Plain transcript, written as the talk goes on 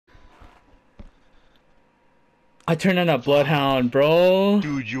I turned on a Bloodhound, bro.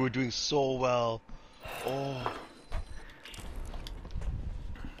 Dude, you were doing so well. Oh.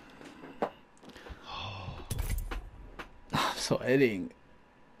 I'm so editing.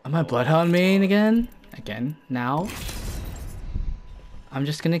 Am I Bloodhound main again? Now? I'm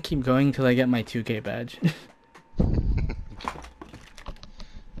just gonna keep going till I get my 2K badge.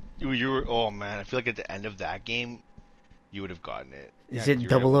 You were, oh man, I feel like at the end of that game, you would have gotten it. Is Yeah, it you were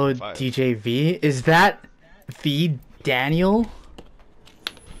double at O level 5. DJV? Is that the Daniel?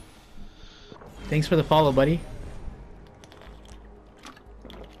 Thanks for the follow, buddy.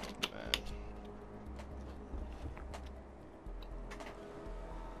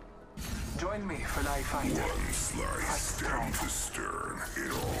 Join me for life fight. One slice stem to stern,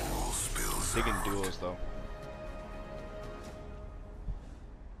 it all spills Taking out. duos though.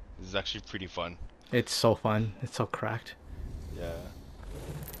 This is actually pretty fun. It's so fun. It's so cracked. Yeah.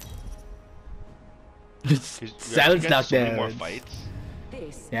 Silence knocked so many more down. fights.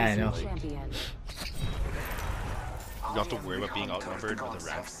 Yeah, I know. You don't have to worry about being outnumbered with a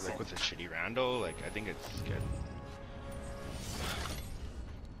like with a shitty rando. Like I think it's good.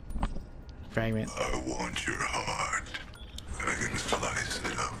 Fragment. I want your heart. I can slice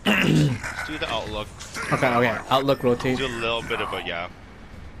it up. Let's do the outlook. Okay, okay. Outlook rotate. Do a little bit of a yeah.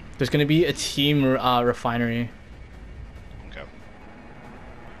 There's gonna be a team refinery. Okay.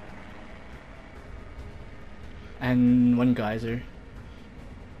 And one geyser.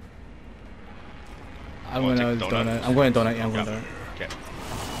 I'm Wanna gonna take donut? donut. I'm going donut. Yeah, I'm going donut. Okay.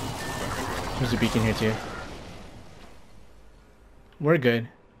 There's a beacon here too. We're good.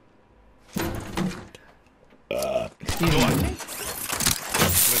 Excuse You know what? me. I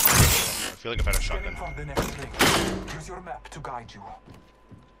feel like I've had a shotgun. From the next ring. Use your map to guide you.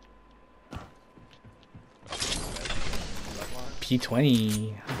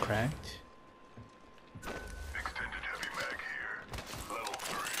 P20. I'm cracked. Extended heavy mag here. Level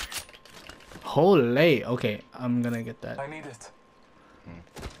 3. Holy. Okay, I'm gonna get that. I need it.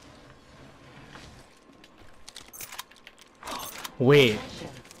 Wait.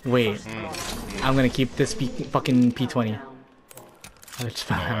 I'm gonna keep this fucking P20. I just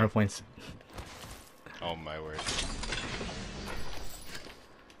found hammer points. Oh my word.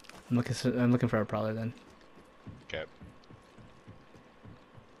 I'm looking for a prowler then. Okay.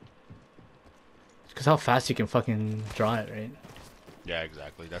 Because how fast you can fucking draw it, right? Yeah,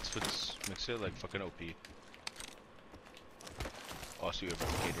 exactly. That's what makes it like fucking OP. Also, you have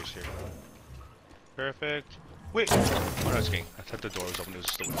replicators here. Perfect. Wait! Oh, no, I was kidding. I thought the door was open. It was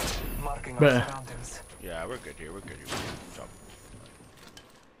just the window. Marking our Bruh. surroundings. Yeah, we're good here. We're good here. Good job.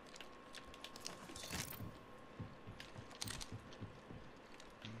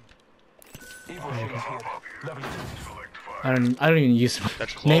 Evil shield here. Level 2. Select 5. I don't even use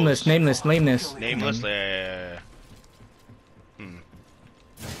That's close. nameless. Nameless. Mm.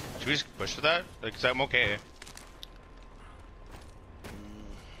 Should we just push for that? Like, 'cause I'm okay.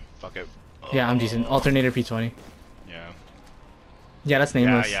 Fuck it. Yeah, I'm decent. Alternator P20. Yeah. Yeah, that's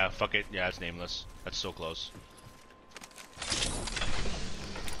nameless. Yeah, fuck it. Yeah, it's nameless. That's so close.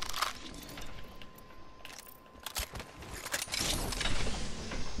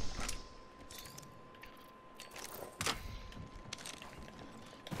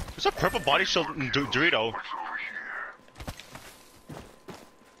 There's a purple body shield in Dorito.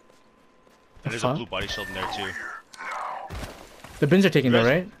 And there's a fuck? blue body shield in there too. The bins are taken though, Res-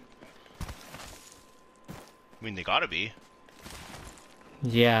 right? I mean, they gotta be.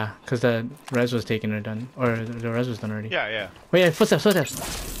 Yeah, because the res was taken or done. Or the res was done already. Yeah, yeah. Wait, yeah,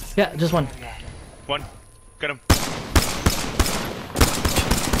 footsteps. Yeah, just one. One. Get him.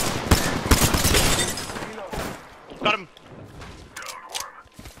 Got him.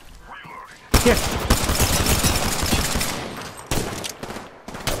 Here.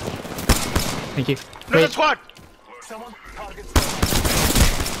 Thank you. Another Wait, squad. Someone targets.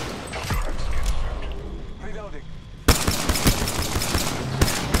 Reloading.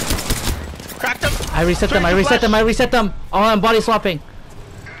 Cracked him. I reset them. I reset them. Oh, I'm body swapping.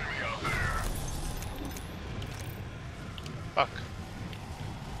 Fuck.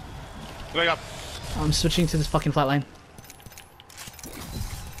 Going up. I'm switching to this fucking flatline.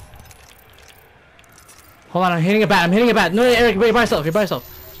 Hold on, I'm hitting a bat. No, Eric, wait by yourself. You're by yourself.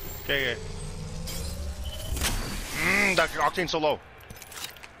 Okay, okay. That octane's so low.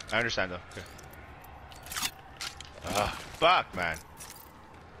 I understand though. Okay. Fuck, man.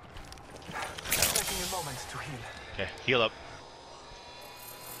 Taking a moment to heal. Okay, heal up.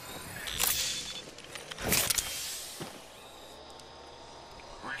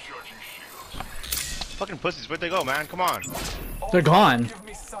 Recharging shields. Fucking pussies, where'd they go, man? Come on. They're gone. Give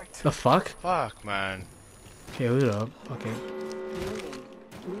me sight. The fuck? Fuck, man. Okay, loot up. Okay.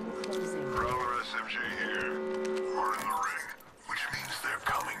 Prowler SMG here. We're in the ring, which means they're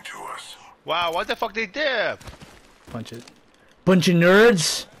coming to us. Wow, what the fuck they did? Bunch of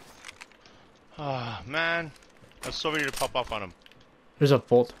nerds. Ah, man. I was so ready to pop off on him. There's a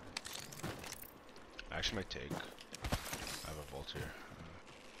bolt. I actually might take. I have a bolt here.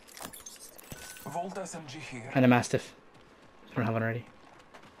 Volt SMG here. And a mastiff. I don't have one already.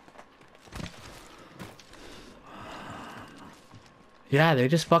 Yeah, they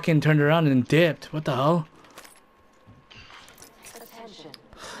just fucking turned around and dipped. What the hell? Attention.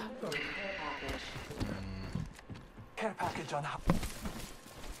 Care package. Care package on. Yeah.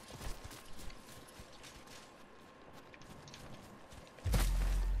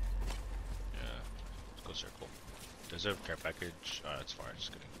 Let's go circle. There's a care package. It's far.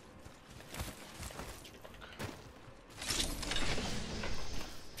 Just kidding.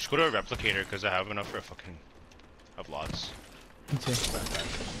 Just go to a replicator because I have enough for a fucking. I have lots. Me too.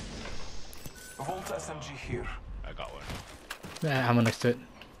 Volt SMG here. I got one. Yeah, ammo next to it.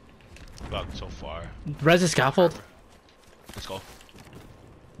 Got so far. Res the scaffold. Let's go.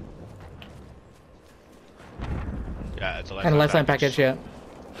 Yeah, it's a And a lifeline package, yeah.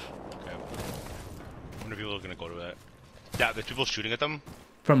 Okay. I wonder if people are gonna go to that. Yeah, there's people shooting at them.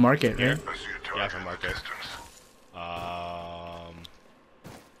 From market, Here? right? I see a target Yeah, from in the market. distance.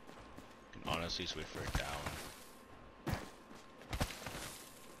 Can honestly just wait for it down.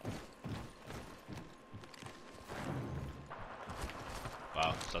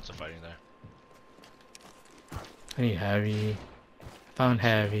 Wow, there's lots of fighting there. I need heavy. Found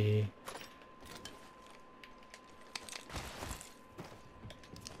heavy.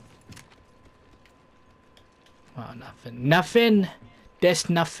 Wow, nothing. Nothing! There's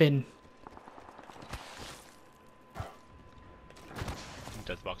nothing.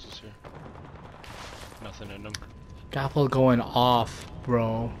 Death boxes here. Nothing in them. Scaffold going off,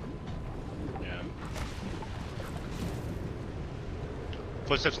 bro. Yeah.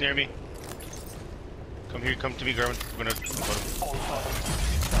 Footsteps near me. Come here, come to me, Garvin. We're gonna put him. All father.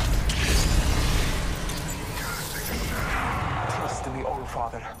 Trust in the All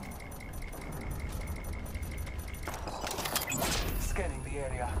Father. Scanning the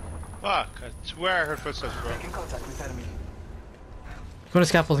area. Fuck, I swear I heard footsteps, bro. Making contact with enemy. He's going to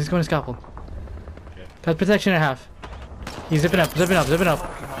scaffold, he's going to scaffold. Okay. Got protection and a half. He's zipping up, zipping up, zipping up.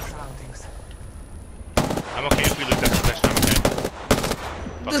 Marking our surroundings. I'm okay if we lose that protection, I'm okay.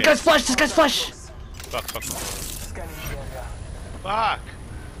 This Okay. guy's flush, this guy's flush! Fuck, fuck. Scanning the area. Fuck!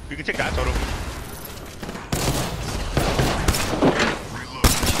 You can take that, Toto.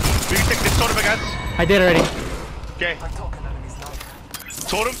 We can take this totem, I guess. I did already. Okay. I'm talking enemy's knife.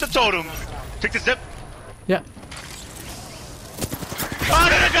 Totem to totem. Take the zip. Yeah. Oh,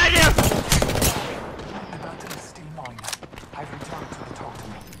 no, no, God, yeah! The mountain is still mine. I've returned to the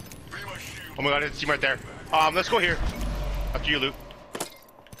totem. Oh my god, there's a team right there. Let's go here. After you, loot.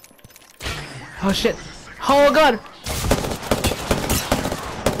 Oh shit. Oh god!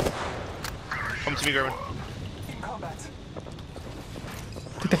 Come to me, Gerwin. In combat.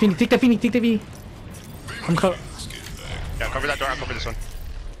 Take the Phoenix, take the Phoenix, take the Phoenix. I'm covered. Yeah, cover that door, I'll cover this one.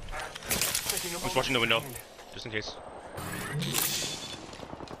 Taking a I'm just watching the window. Just in case.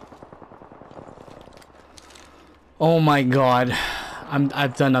 Oh my god.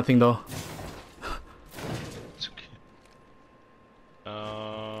 I've done nothing though. It's okay.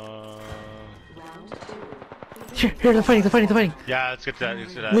 Here, they're fighting. Yeah, let's get to that,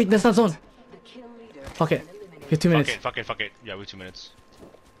 let's get to that. Wait, that's not zone. The kill leader. Fuck it. You have 2 minutes. Fuck it. Yeah, we have 2 minutes.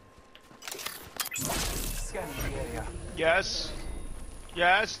 Scanning the area. Yes.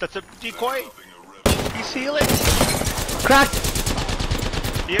 Yes, that's a decoy. He's healing. Cracked!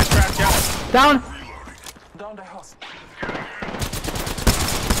 He is cracked, yeah. Down! Down the house.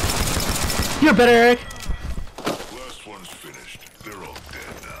 You're better, Eric. Last one's finished. They're all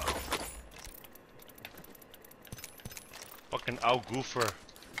dead now. Fucking Al Goofer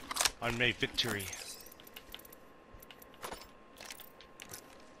on May victory.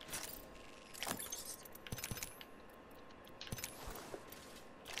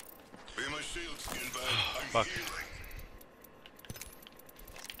 Be my shield, skin bag. I'm Fuck. healing.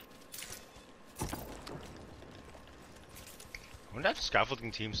 I wonder if the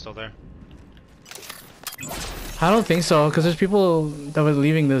scaffolding team's still there. I don't think so, because there's people that were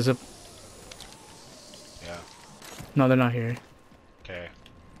leaving the zip. Yeah. No, they're not here. Okay.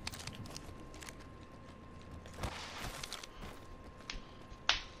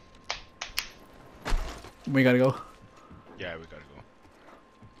 We gotta go. Yeah, we gotta go.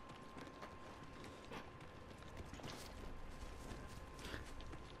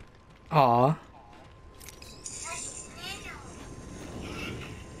 Aw.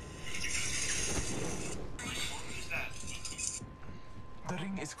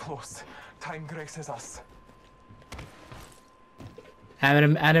 is close. Time graces us.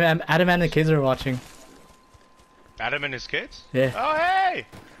 Adam and the kids are watching. Adam and his kids? Yeah. Oh, hey!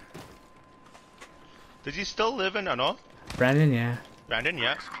 Does he still live in Ano? Brandon, yeah. Brandon,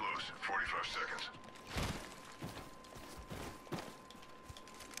 yeah. It's close. 45 seconds.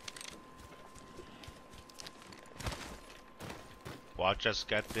 Watch us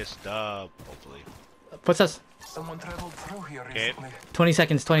get this dub, hopefully. What's us? Someone traveled through here Okay. recently. 20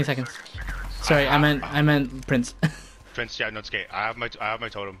 seconds. 20 seconds. Sorry, I meant Prince. Prince, yeah, no, it's okay. I have my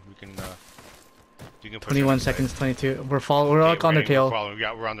totem. We can push 21 it. seconds. 22. We're all Okay, on their we're tail. following.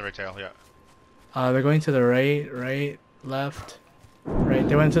 Yeah, we're on the right tail. Yeah. They're going to the right, left, right.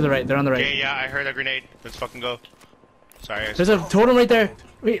 They went to the right. They're on the right. Okay, yeah, I heard a grenade. Let's fucking go. Sorry. There's a totem right there.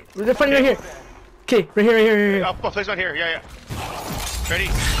 Wait, they're fighting right here. Okay, right here. Oh, place one here. Yeah. Ready?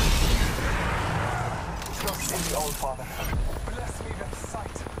 Trust in the All Father. Bless me with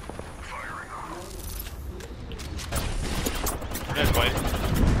sight. There's white.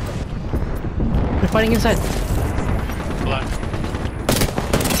 They're fighting inside. Black.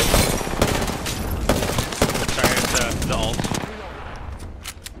 Sorry, it's the ult.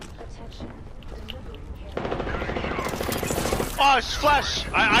 Attention. Delivering care. Oh, it's flash!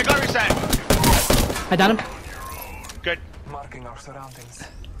 I got reset! I downed him. Good. Marking our surroundings.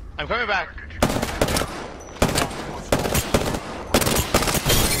 I'm coming back.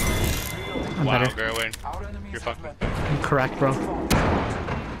 I'm Wow, better. Gerwin. Our enemies You're have fucking- met. I'm correct, bro.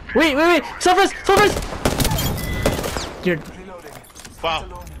 Wait. Self-res! You're... Reloading. Wow.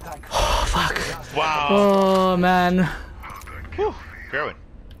 Alone in tank. Oh, fuck. Wow. Oh, man. Whew. Gerwin.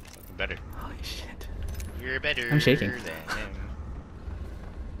 Better. Holy shit. You're better. I'm shaking. than him.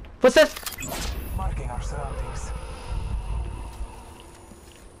 What's that? Marking our surroundings.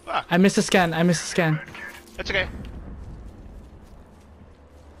 Fuck. I missed a scan. That's okay.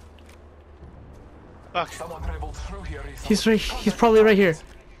 Fuck. Someone traveled through here recently. He's probably right here.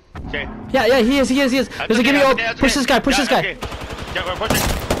 Okay. Yeah, he is. There's a give me ult. Push this guy. Yeah, okay. Yeah, we're pushing.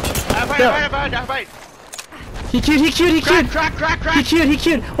 I fight. He queued. Crack. He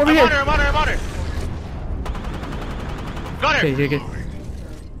queued. Over I'm here. on her. Got her. Okay, you're good.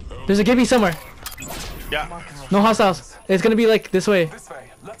 There's a gibby somewhere. Yeah. Marking our No hostiles. It's gonna be like this way. This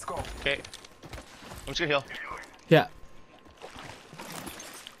way. Let's go. Okay. I'm just gonna heal. Yeah.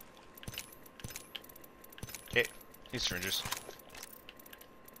 Okay. These syringes.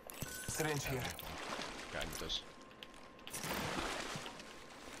 Syringe here. Yeah, I need those.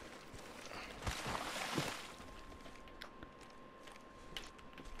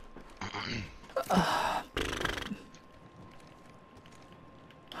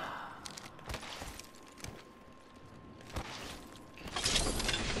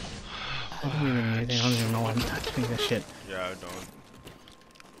 I don't even know why I'm touching this shit. Yeah, I don't.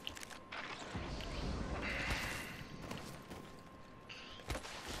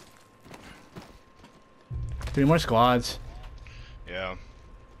 Three more squads. Yeah.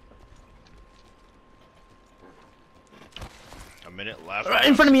 A minute left. Right,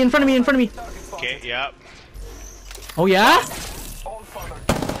 in front of me. Okay, yeah. Oh yeah? All Father.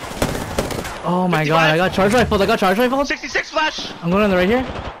 Oh my god, I got charge rifled. 66 flash! I'm going on the right here.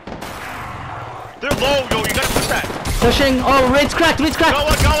 They're low, yo, you gotta push that. Pushing. Oh, raid's cracked. Going!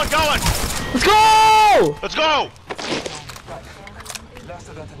 Let's go! Let's go! Last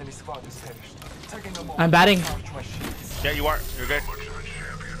of that enemy squad is finished. Taking a moment I'm batting. to charge my shields. Yeah, you are. You're good. Much of a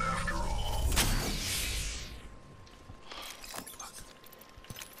champion after all.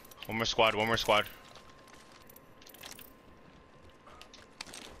 One more squad.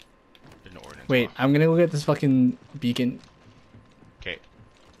 There's no ordnance. Wait, I'm gonna go get this fucking beacon. Okay.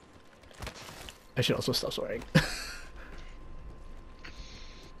 I should also stop swearing.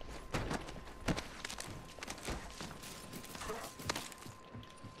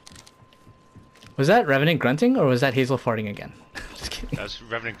 Was that Revenant grunting or was that Hazel farting again? Just kidding. That's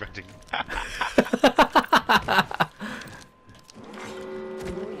Revenant grunting.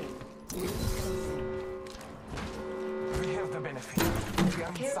 We have the benefit. We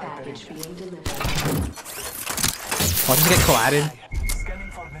are Care inside the package ring. being delivered. I'll just get collided.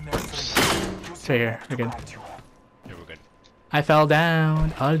 Scanning for the next ring. It's right here. We're good. Guide you. Yeah, we're good. I fell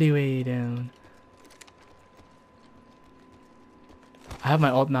down. All the way down. I have my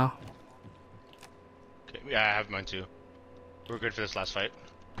ult now. Okay. Yeah, I have mine too. We're good for this last fight.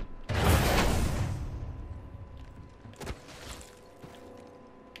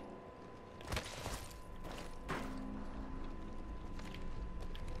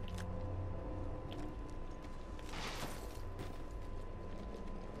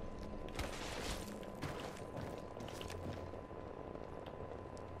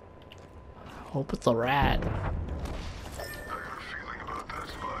 Hope it's a rat. I got a feeling about that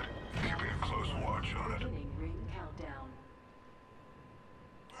spot. Keeping a close watch on it. Beginning ring countdown.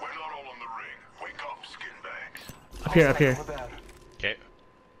 We're not all in the ring. Wake up, skin bags. Up here, up here. Over there. Okay.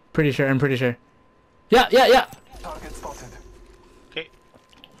 Pretty sure, I'm pretty sure. Yeah, yeah, yeah! Target spotted. Okay.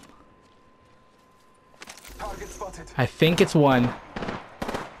 Target spotted. I think it's one.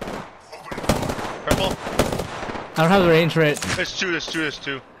 Purple. I don't have the range for it. There's two. There's two. There's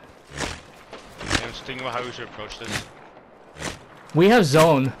two. I was thinking about how we should approach this. We have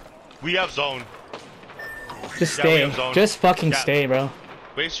zone. We have zone. Just Yeah, we stay. have zone. Just fucking Yeah. stay, bro.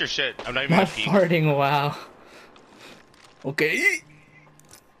 Waste your shit. I'm not even Not gonna peek. farting, wow. Okay.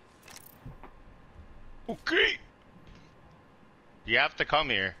 Okay. You have to come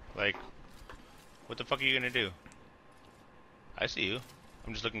here. Like, what the fuck are you gonna do? I see you.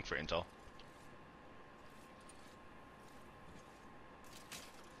 I'm just looking for intel.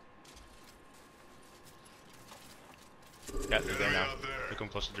 Yeah, they're there now. They come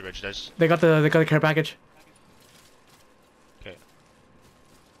close to the ridge, guys. They got the care package. Okay.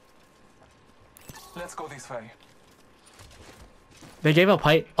 Let's go this way. They gave up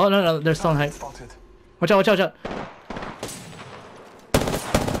height. Oh no, they're still on height. Spotted. Watch out, watch out, watch out.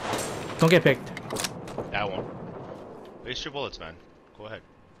 Don't get picked. That one. Waste your bullets, man. Go ahead.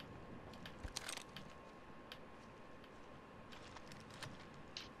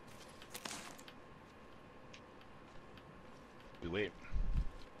 We wait.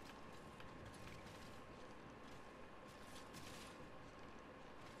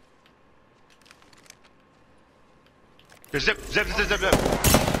 There's zip, zip, zip, zip, zip.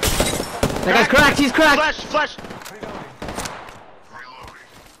 That guy's cracked, he's cracked! Flash, flash. Reloading. Reloading.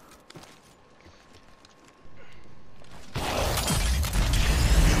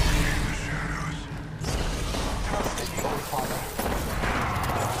 Trust in the old father.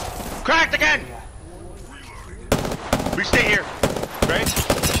 Cracked again. We stay here, right?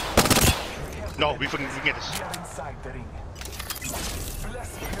 No, we can get this. We are inside the ring.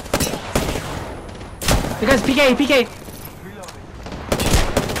 Bless me. The guy's PK, PK! Reloading.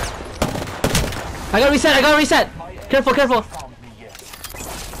 I gotta reset, I gotta reset! Careful, careful! Found me yet.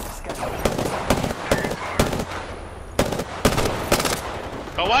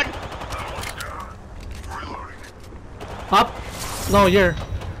 Go one. Up! No, you're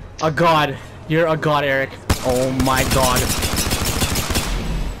a god. You're a god, Eric. Oh my god.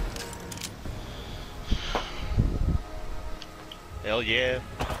 Hell yeah.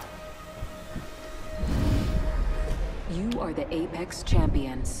 You are the Apex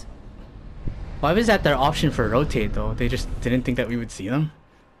champions. Why was that their option for rotate though? They just didn't think that we would see them?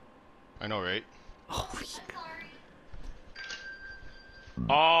 I know, right? Holy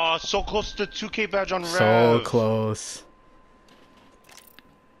Oh, so close to 2K badge on Rev. so close.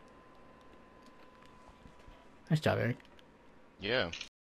 Nice job, Eric. Yeah.